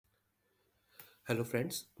Hello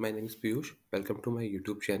friends, my name is Piyush. Welcome to my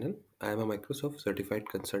YouTube channel. I am a Microsoft certified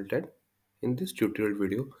consultant. In this tutorial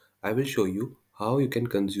video, I will show you how you can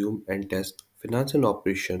consume and test finance and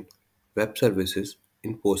operation web services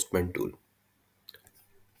in Postman tool.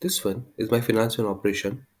 This one is my finance and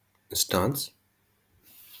operation instance.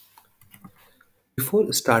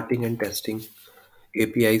 Before starting and testing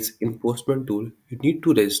APIs in Postman tool, you need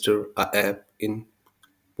to register a app in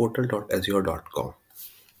portal.azure.com.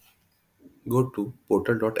 Go to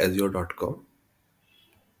portal.azure.com.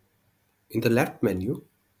 In the left menu,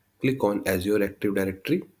 click on Azure Active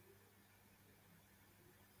Directory.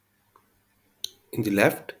 In the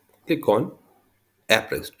left, click on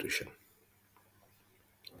App Registration.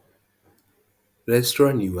 Register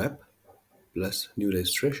a new app plus new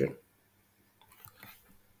registration.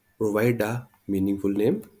 Provide a meaningful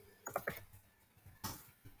name.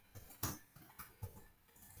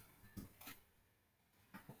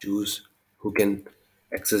 Choose who can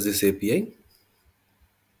access this API.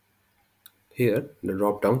 Here, in the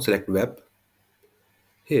drop down, select Web.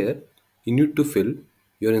 Here, you need to fill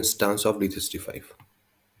your instance of D365.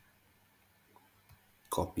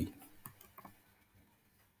 Copy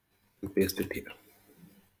and paste it here.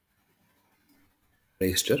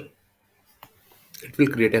 Register. It will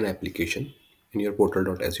create an application in your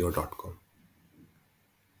portal.azure.com.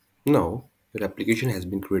 Now, your application has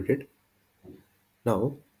been created.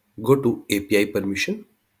 Now, go to API permission.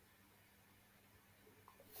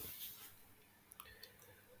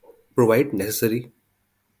 Provide necessary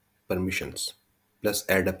permissions. Plus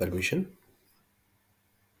add a permission.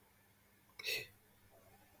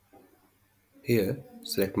 Here,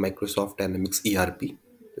 select Microsoft Dynamics ERP.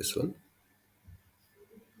 This one.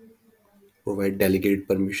 Provide delegated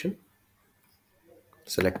permission.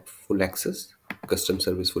 Select full access, custom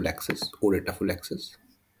service full access, OData full access.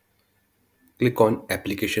 Click on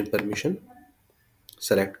application permission.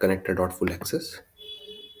 Select connector.full access.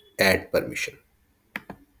 Add permission.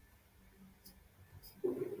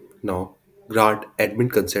 Now, grant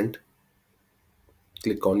admin consent.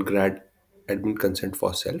 Click on grant admin consent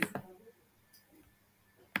for self.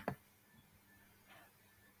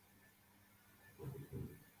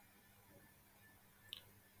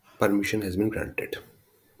 Permission has been granted.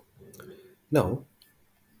 Now,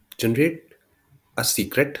 generate a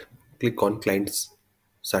secret. Click on clients,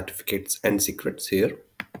 certificates and secrets here.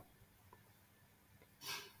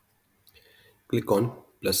 Click on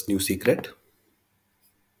plus new secret.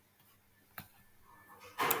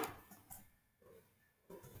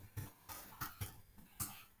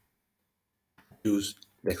 Choose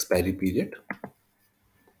the expiry period.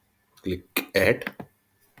 Click add.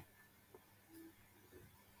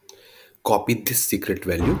 Copy this secret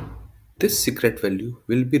value. This secret value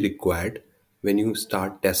will be required when you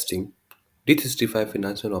start testing D365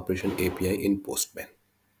 Finance and Operation API in Postman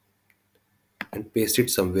and paste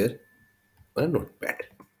it somewhere on a notepad.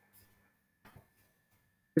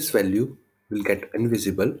 This value will get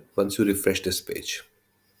invisible once you refresh this page.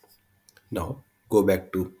 Now go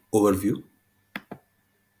back to overview.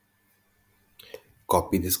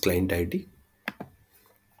 Copy this client ID.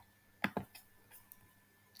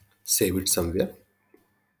 Save it somewhere.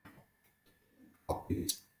 Copy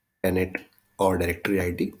this tenant or directory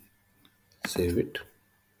ID. Save it.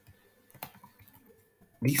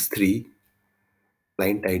 These three,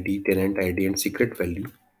 client ID, tenant ID, and secret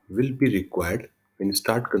value, will be required when you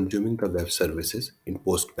start consuming the web services in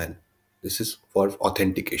Postman. This is for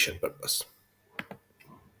authentication purpose.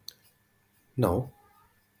 Now,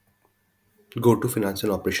 go to Finance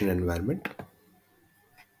and Operation environment.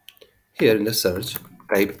 Here in the search,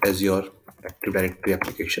 type Azure Active Directory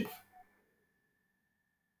application.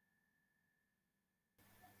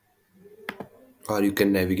 Or you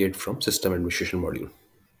can navigate from System Administration module.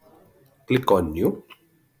 Click on New.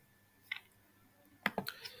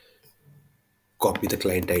 Copy the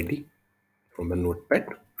client ID from a notepad.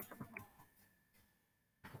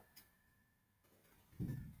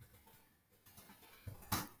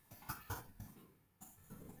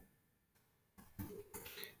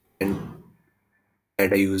 And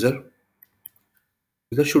add a user.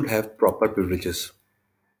 User should have proper privileges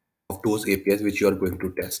of those APIs which you are going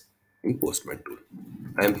to test in Postman tool.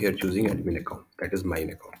 I am here choosing admin account. That is mine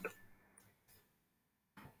account.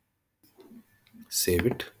 Save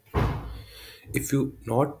it. If you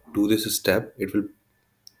not do this step, it will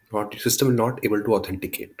not, your system will not able to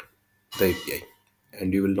authenticate the API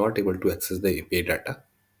and you will not able to access the API data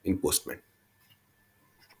in Postman.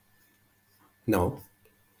 Now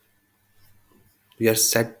we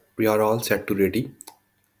are all set to ready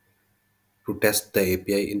to test the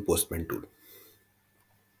API in Postman tool.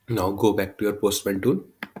 Now go back to your Postman tool.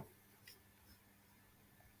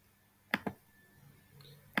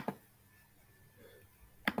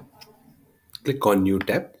 Click on New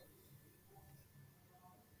tab.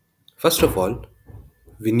 First of all,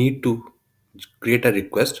 we need to create a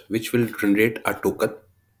request which will generate a token.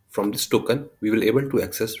 From this token, we will able to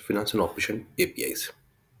access finance and operation APIs.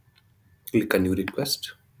 Click on New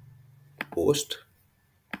request, post.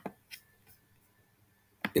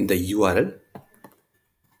 In the URL,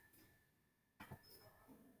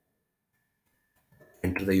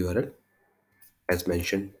 enter the URL as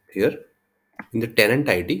mentioned here. In the tenant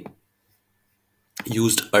ID,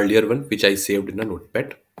 used earlier one which I saved in a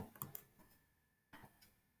notepad.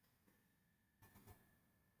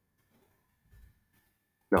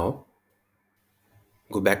 Now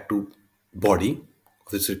go back to body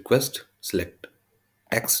of this request, select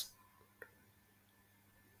X.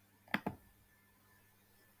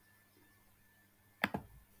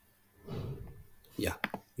 Yeah,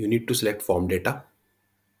 you need to select form data.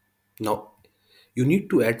 Now you need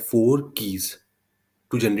to add four keys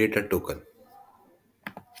to generate a token.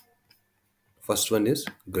 First one is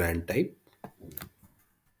grant type.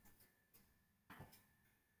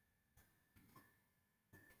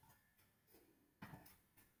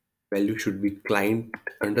 Value should be client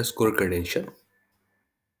underscore credential.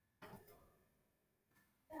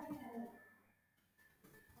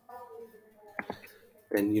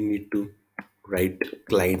 Then you need to write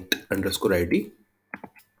client underscore ID.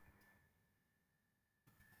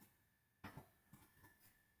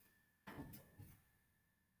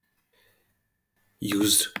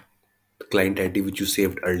 Use the client ID which you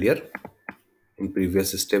saved earlier in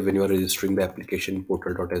previous step when you are registering the application in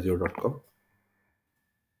portal.azure.com.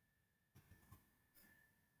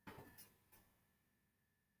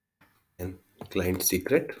 And client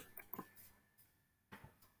secret.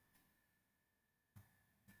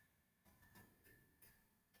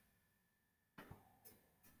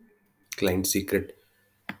 Client secret,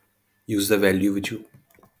 use the value which you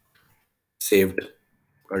saved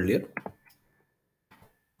earlier.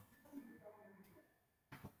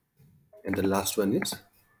 And the last one is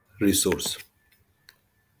resource,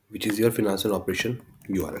 which is your finance and operation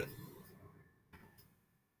URL.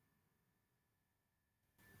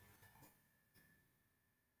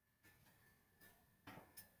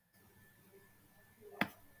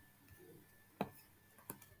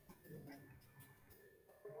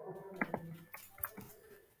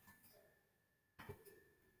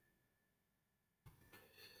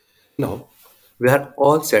 Now we are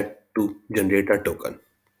all set to generate a token.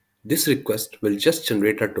 This request will just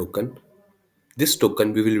generate a token. This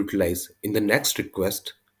token we will utilize in the next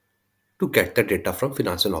request to get the data from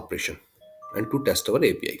finance and operation and to test our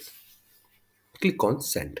APIs. Click on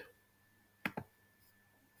send.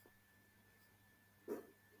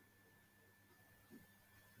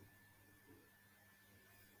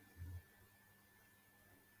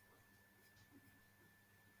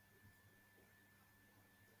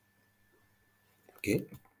 Okay.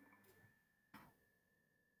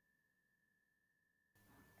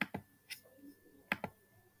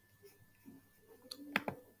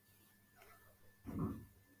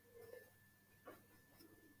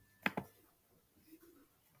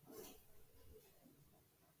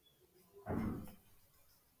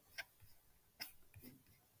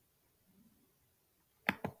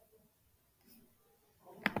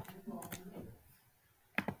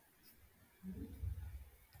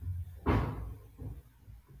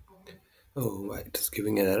 Oh, why it is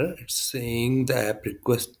giving an error. It's saying the app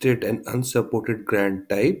requested an unsupported grant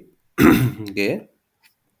type. Okay.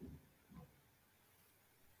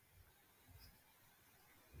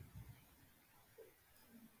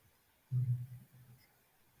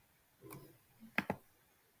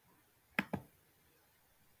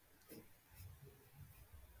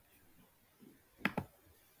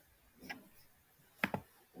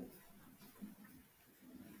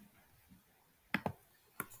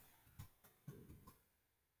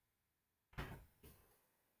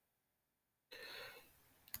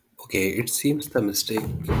 Okay, it seems the mistake.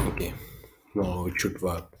 Okay, no, it should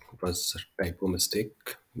work. It was a typo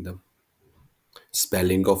mistake in the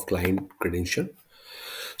spelling of client credential.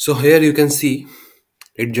 So here you can see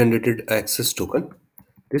it generated access token.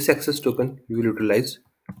 This access token you will utilize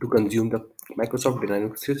to consume the Microsoft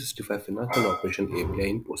Dynamics 365 Finance and Operation API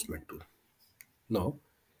in Postman tool. Now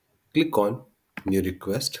click on New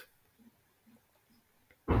Request.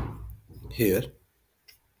 Here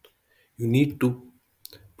you need to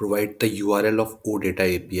provide the URL of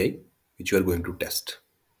OData API which you are going to test.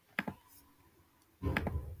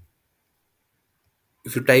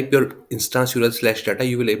 If you type your instance URL slash data,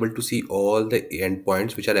 you will able to see all the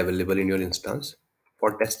endpoints which are available in your instance.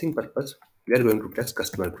 For testing purpose, we are going to test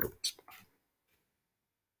customer groups.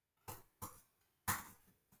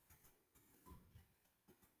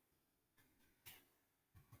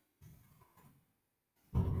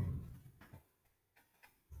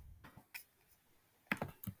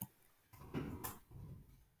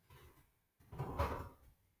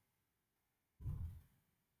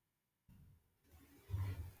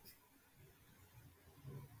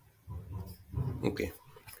 Okay,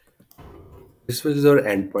 this was our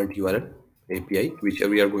endpoint URL API, which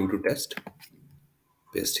we are going to test.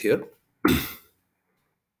 Paste here.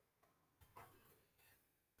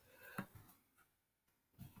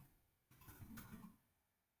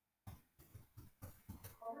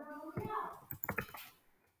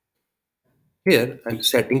 Here, I'm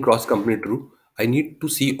setting cross company true. I need to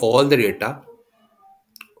see all the data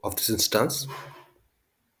of this instance.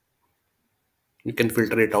 You can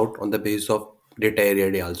filter it out on the basis of data area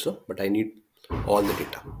day also, but I need all the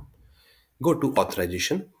data. Go to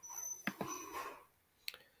authorization,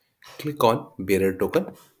 click on bearer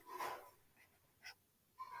token,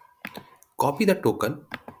 copy the token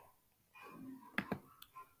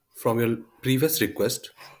from your previous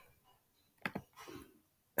request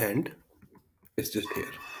and paste it here.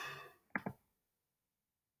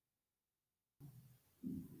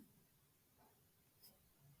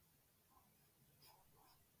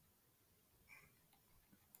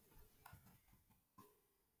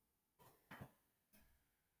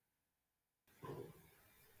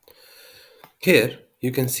 Here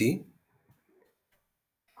you can see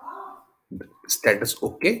status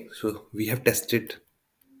OK. So we have tested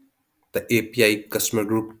the API customer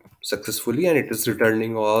group successfully, and it is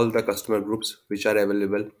returning all the customer groups which are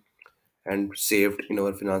available and saved in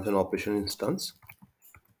our finance and operation instance.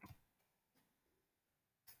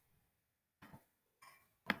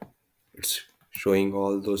 It's showing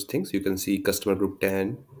all those things. You can see customer group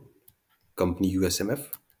 10, company USMF.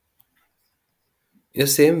 In the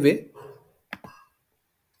same way,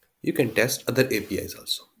 you can test other APIs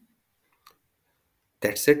also.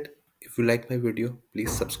 That's it. If you like my video,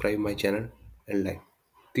 please subscribe my channel and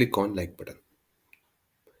click on like button.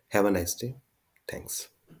 Have a nice day. Thanks.